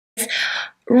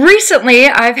Recently,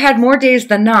 I've had more days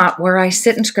than not where I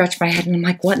sit and scratch my head and I'm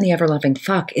like, what in the ever-loving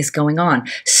fuck is going on?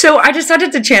 So I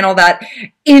decided to channel that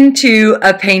into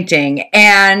a painting,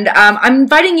 and I'm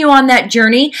inviting you on that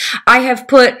journey.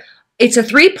 It's a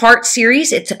 3-part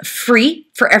series. It's free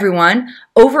for everyone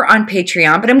over on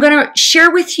Patreon, but I'm going to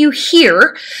share with you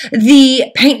here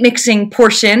the paint mixing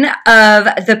portion of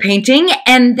the painting,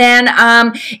 and then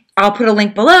I'll put a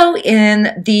link below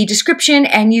in the description,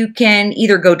 and you can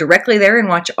either go directly there and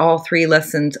watch all 3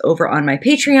 lessons over on my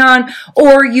Patreon,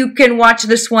 or you can watch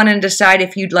this one and decide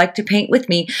if you'd like to paint with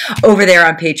me over there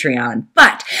on Patreon.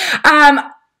 But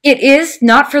it is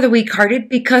not for the weak-hearted,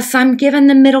 because I'm given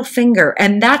the middle finger,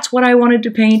 and that's what I wanted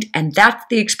to paint, and that's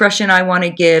the expression I want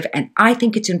to give, and I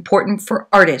think it's important for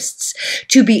artists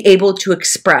to be able to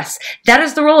express. That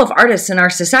is the role of artists in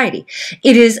our society.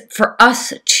 It is for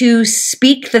us to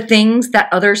speak the things that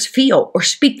others feel, or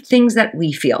speak things that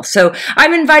we feel. So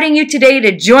I'm inviting you today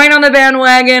to join on the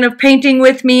bandwagon of painting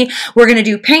with me. We're going to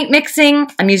do paint mixing.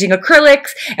 I'm using acrylics,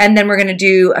 and then we're going to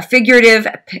do a figurative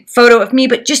photo of me,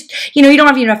 but just, you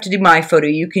don't have to do my photo.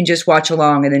 You can just watch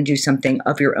along and then do something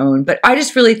of your own. But I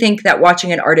just really think that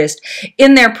watching an artist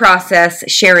in their process,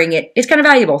 sharing it, is kind of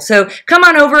valuable. So come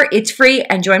on over. It's free,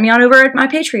 and join me on over at my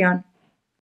Patreon.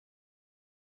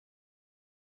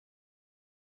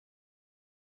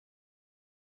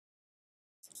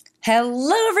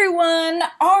 Hello, everyone.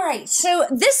 All right, so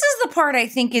this is the part I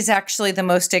think is actually the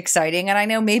most exciting, and I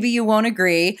know maybe you won't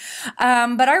agree,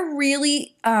 but I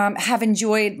really have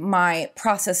enjoyed my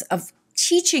process of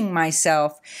teaching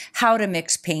myself how to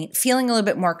mix paint, feeling a little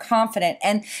bit more confident.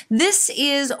 And this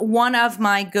is one of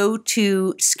my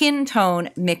go-to skin tone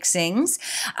mixings.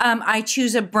 I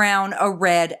choose a brown, a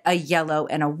red, a yellow,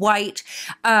 and a white.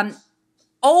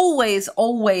 Always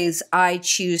I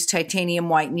choose titanium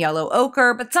white and yellow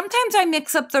ochre, but sometimes I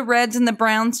mix up the reds and the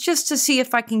browns just to see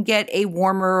if I can get a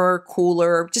warmer or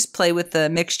cooler, just play with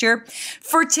the mixture.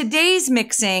 For today's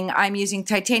mixing, I'm using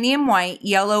titanium white,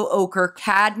 yellow ochre,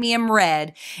 cadmium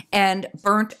red, and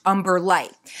burnt umber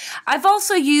light. I've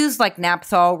also used like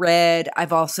naphthol red.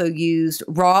 I've also used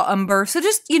raw umber. So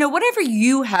just, whatever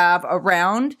you have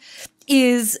around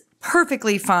is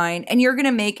perfectly fine, and you're going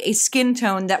to make a skin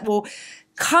tone that will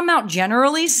come out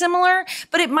generally similar,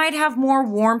 but it might have more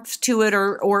warmth to it,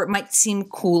 or it might seem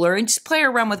cooler, and just play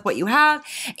around with what you have.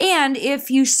 And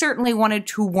if you certainly wanted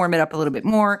to warm it up a little bit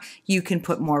more, you can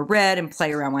put more red and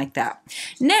play around like that.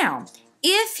 Now,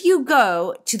 if you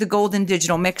go to the Golden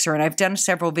Digital Mixer, and I've done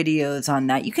several videos on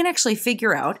that, you can actually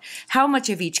figure out how much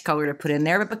of each color to put in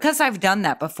there. But because I've done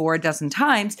that before a dozen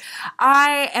times,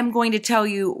 I am going to tell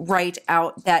you right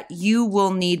out that you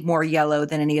will need more yellow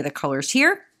than any of the colors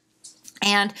here.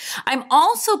 And I'm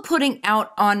also putting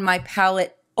out on my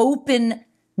palette open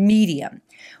medium.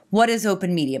 What is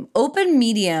open medium? Open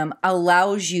medium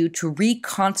allows you to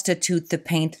reconstitute the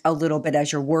paint a little bit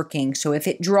as you're working. So if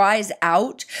it dries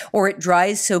out, or it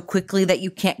dries so quickly that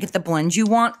you can't get the blend you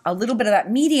want, a little bit of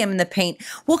that medium in the paint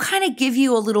will kind of give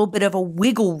you a little bit of a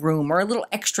wiggle room or a little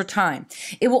extra time.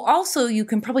 It will also, you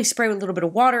can probably spray with a little bit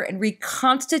of water and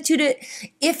reconstitute it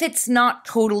if it's not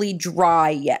totally dry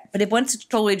yet. But if once it's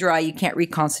totally dry, you can't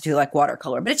reconstitute like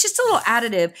watercolor. But it's just a little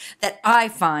additive that I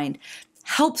find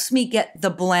helps me get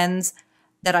the blends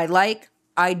that I like.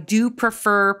 I do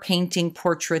prefer painting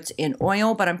portraits in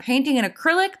oil, but I'm painting in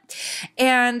acrylic,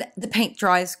 and the paint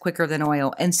dries quicker than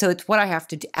oil. And so it's what I have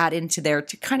to add into there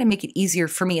to kind of make it easier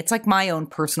for me. It's like my own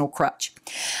personal crutch.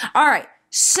 All right,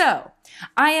 so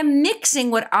I am mixing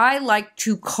what I like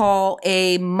to call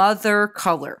a mother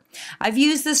color. I've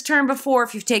used this term before.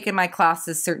 If you've taken my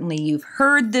classes, certainly you've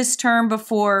heard this term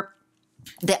before.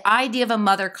 The idea of a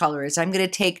mother color is I'm going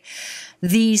to take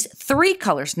these 3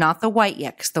 colors, not the white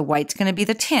yet, because the white's going to be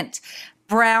the tint.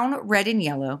 Brown, red, and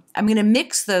yellow. I'm going to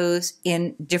mix those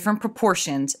in different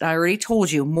proportions. I already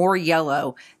told you, more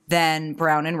yellow than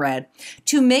brown and red,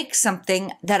 to make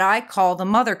something that I call the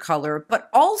mother color, but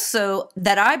also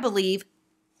that I believe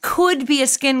could be a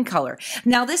skin color.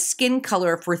 Now, this skin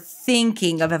color, if we're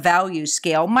thinking of a value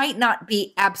scale, might not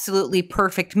be absolutely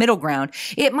perfect middle ground.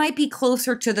 It might be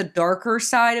closer to the darker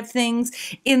side of things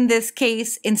in this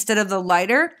case instead of the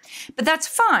lighter, but that's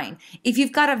fine. If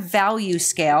you've got a value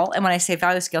scale, and when I say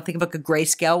value scale, think of like a gray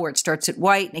scale where it starts at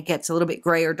white and it gets a little bit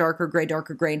gray or darker gray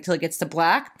until it gets to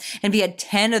black. And if you had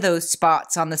 10 of those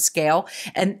spots on the scale,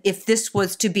 and if this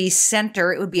was to be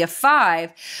center, it would be a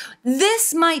 5.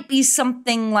 This might be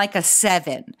something like a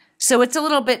 7. So it's a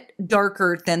little bit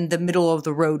darker than the middle of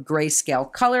the road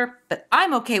grayscale color, but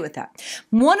I'm okay with that.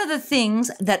 One of the things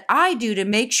that I do to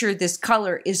make sure this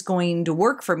color is going to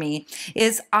work for me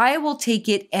is I will take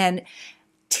it and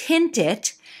tint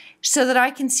it so that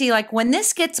I can see, like, when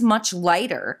this gets much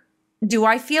lighter, do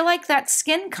I feel like that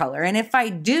skin color? And if I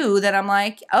do, then I'm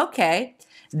like, okay,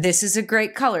 this is a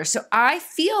great color. So I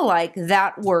feel like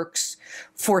that works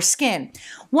for skin.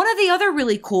 One of the other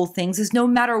really cool things is no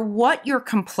matter what your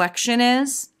complexion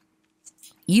is,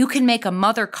 you can make a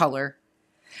mother color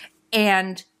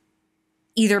and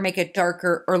either make it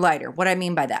darker or lighter. What I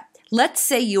mean by that, let's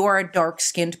say you are a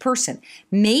dark-skinned person.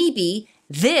 Maybe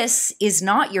this is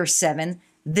not your 7,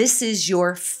 this is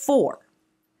your 4.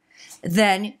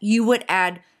 Then you would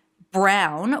add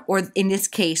brown, or in this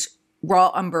case,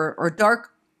 raw umber or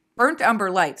burnt umber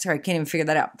light. Sorry, I can't even figure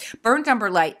that out. Burnt umber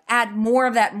light. Add more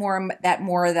of that, more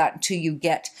of that until you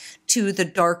get to the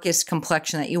darkest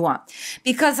complexion that you want.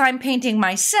 Because I'm painting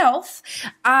myself,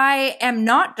 I am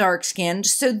not dark skinned,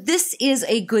 so this is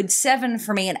a good 7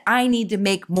 for me, and I need to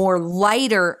make more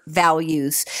lighter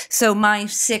values. So my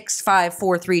 6, 5,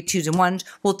 4, 3, 2s, and 1s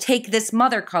will take this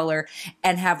mother color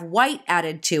and have white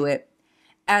added to it,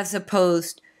 as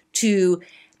opposed to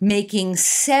making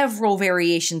several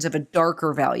variations of a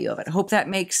darker value of it. I hope that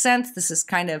makes sense. This is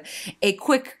kind of a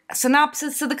quick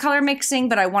synopsis of the color mixing,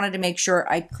 but I wanted to make sure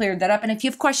I cleared that up. And if you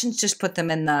have questions, just put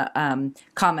them in the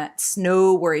comments.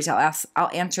 No worries, I'll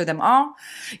answer them all.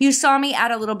 You saw me add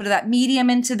a little bit of that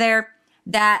medium into there.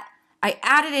 That I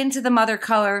added into the mother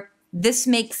color. This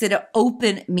makes it an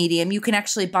open medium. You can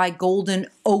actually buy golden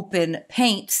open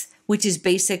paints, which is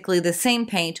basically the same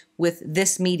paint with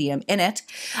this medium in it.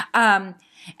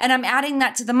 And I'm adding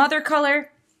that to the mother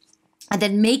color and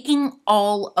then making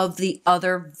all of the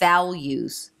other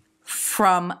values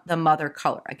from the mother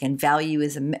color. Again, value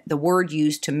is the word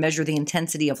used to measure the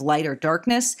intensity of light or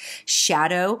darkness,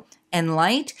 shadow, and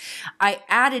light. I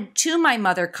added to my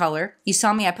mother color. You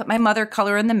saw me, I put my mother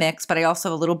color in the mix, but I also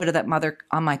have a little bit of that mother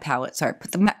on my palette. Sorry,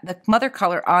 put the mother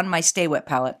color on my Stay Wet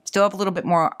palette. Still have a little bit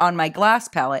more on my glass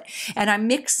palette. And I'm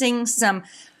mixing some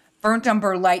burnt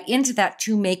umber light into that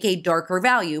to make a darker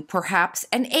value, perhaps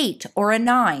an 8 or a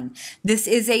 9. This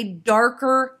is a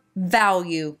darker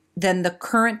value than the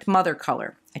current mother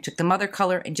color. I took the mother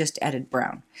color and just added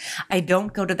brown. I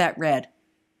don't go to that red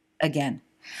again.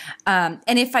 And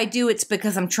if I do, it's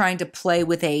because I'm trying to play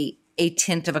with a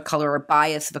tint of a color or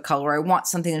bias of a color. I want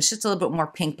something that's just a little bit more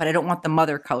pink, but I don't want the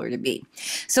mother color to be.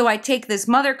 So I take this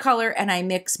mother color and I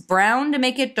mix brown to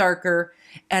make it darker,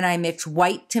 and I mix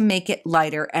white to make it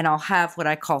lighter, and I'll have what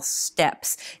I call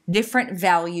steps, different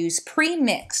values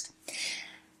pre-mixed.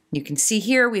 You can see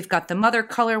here we've got the mother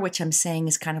color, which I'm saying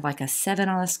is kind of like a 7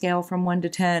 on a scale from 1 to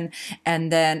 10. And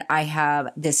then I have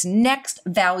this next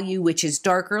value, which is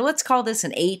darker. Let's call this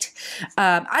an 8.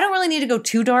 I don't really need to go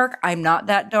too dark. I'm not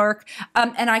that dark.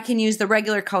 And I can use the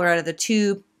regular color out of the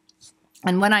tube.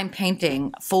 And when I'm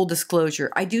painting, full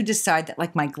disclosure, I do decide that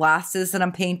like my glasses that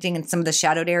I'm painting and some of the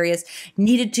shadowed areas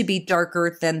needed to be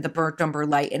darker than the burnt umber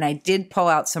light. And I did pull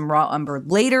out some raw umber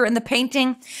later in the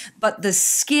painting, but the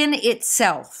skin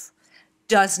itself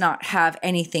does not have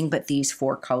anything but these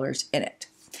 4 colors in it.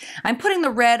 I'm putting the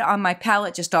red on my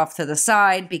palette just off to the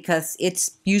side because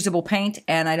it's usable paint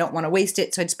and I don't want to waste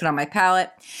it, so I just put it on my palette.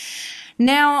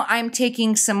 Now I'm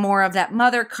taking some more of that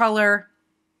mother color.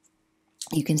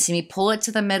 You can see me pull it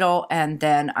to the middle, and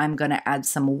then I'm going to add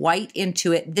some white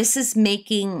into it. This is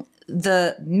making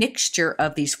the mixture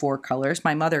of these 4 colors,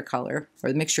 my mother color,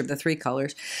 or the mixture of the 3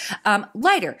 colors,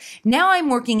 lighter. Now I'm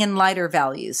working in lighter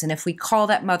values, and if we call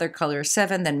that mother color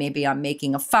 7, then maybe I'm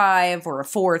making a 5 or a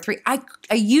 4 or 3. I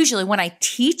usually, when I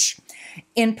teach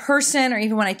in person or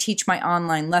even when I teach my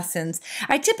online lessons,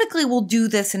 I typically will do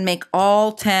this and make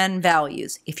all 10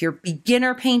 values. If you're a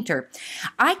beginner painter,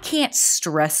 I can't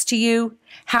stress to you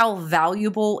how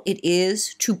valuable it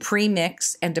is to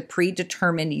pre-mix and to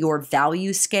predetermine your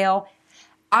value scale.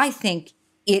 I think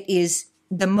it is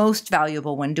the most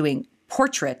valuable when doing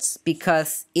portraits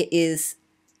because it is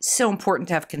so important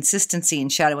to have consistency in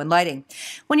shadow and lighting.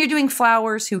 When you're doing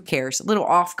flowers, who cares? A little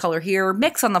off color here,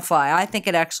 mix on the fly. I think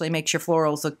it actually makes your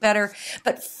florals look better.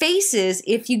 But faces,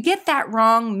 if you get that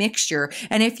wrong mixture,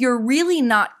 and if you're really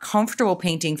not comfortable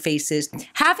painting faces,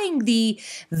 having the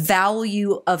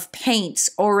value of paints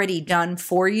already done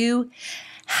for you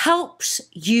helps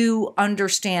you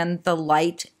understand the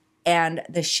light and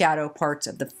the shadow parts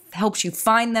of the, helps you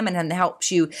find them and then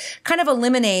helps you kind of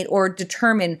eliminate or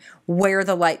determine where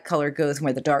the light color goes and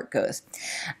where the dark goes.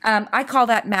 I call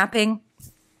that mapping.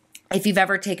 If you've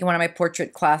ever taken one of my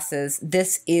portrait classes,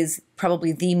 this is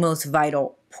probably the most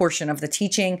vital portion of the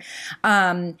teaching.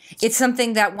 It's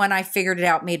something that when I figured it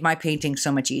out made my painting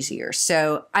so much easier.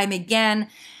 So I'm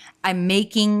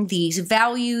making these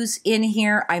values in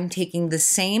here. I'm taking the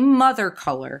same mother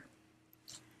color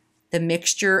the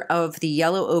mixture of the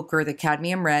yellow ochre, the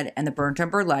cadmium red, and the burnt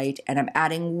umber light, and I'm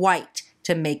adding white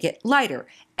to make it lighter.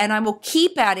 And I will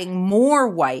keep adding more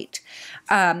white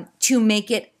to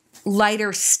make it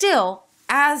lighter still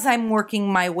as I'm working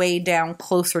my way down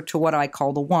closer to what I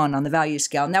call the 1 on the value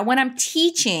scale. Now, when I'm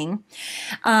teaching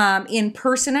in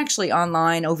person, actually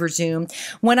online over Zoom,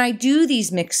 when I do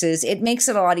these mixes, it makes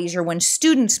it a lot easier when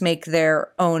students make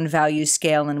their own value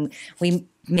scale, and we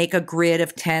make a grid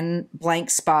of 10 blank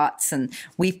spots, and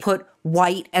we put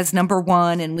white as number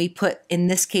 1, and we put, in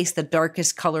this case, the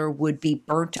darkest color would be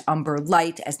burnt umber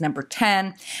light as number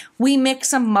 10. We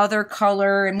mix a mother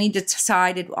color, and I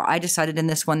decided in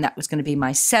this one that was going to be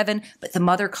my 7, but the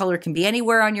mother color can be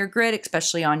anywhere on your grid,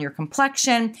 especially on your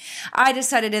complexion. I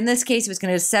decided in this case it was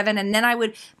going to be 7, and then I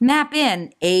would map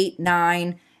in 8,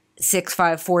 9, 6,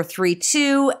 5, 4, 3,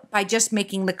 2 by just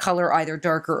making the color either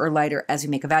darker or lighter as we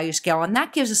make a value scale. And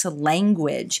that gives us a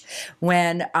language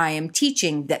when I am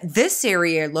teaching that this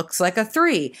area looks like a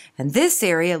 3, and this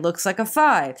area looks like a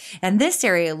 5, and this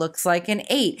area looks like an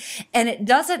 8. And it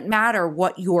doesn't matter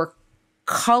what your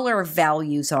color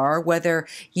values are, whether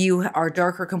you are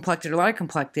darker complected or lighter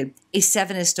complected. A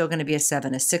 7 is still going to be a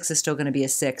 7. A 6 is still going to be a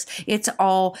 6. It's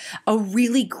all a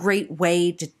really great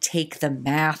way to take the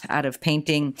math out of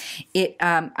painting. It,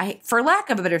 for lack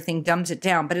of a better thing, dumbs it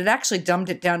down, but it actually dumbed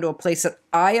it down to a place that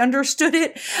I understood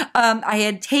it. I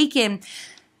had taken,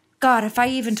 God, if I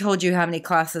even told you how many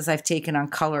classes I've taken on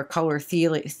color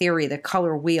theory, the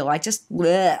color wheel,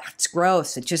 it's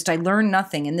gross. I learned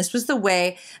nothing. And this was the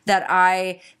way that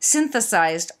I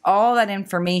synthesized all that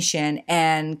information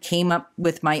and came up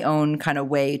with my own kind of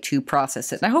way to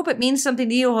process it. And I hope it means something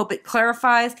to you. I hope it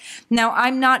clarifies. Now,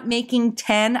 I'm not making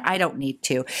 10. I don't need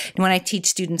to. And when I teach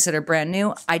students that are brand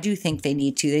new, I do think they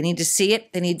need to. They need to see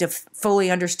it. They need to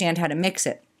fully understand how to mix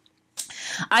it.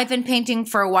 I've been painting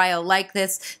for a while like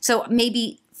this, so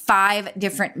maybe 5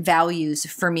 different values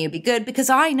for me would be good, because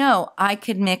I know I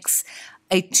could mix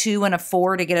a 2 and a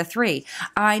 4 to get a 3.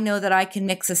 I know that I can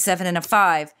mix a 7 and a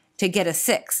 5 to get a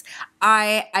 6.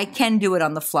 I can do it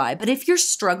on the fly, but if you're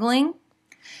struggling,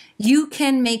 you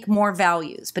can make more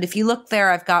values. But if you look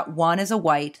there, I've got 1 as a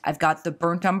white, I've got the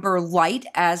burnt umber light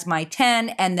as my 10,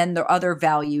 and then the other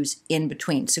values in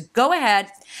between. So go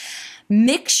ahead,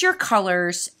 mix your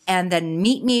colors, and then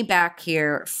meet me back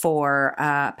here for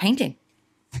painting.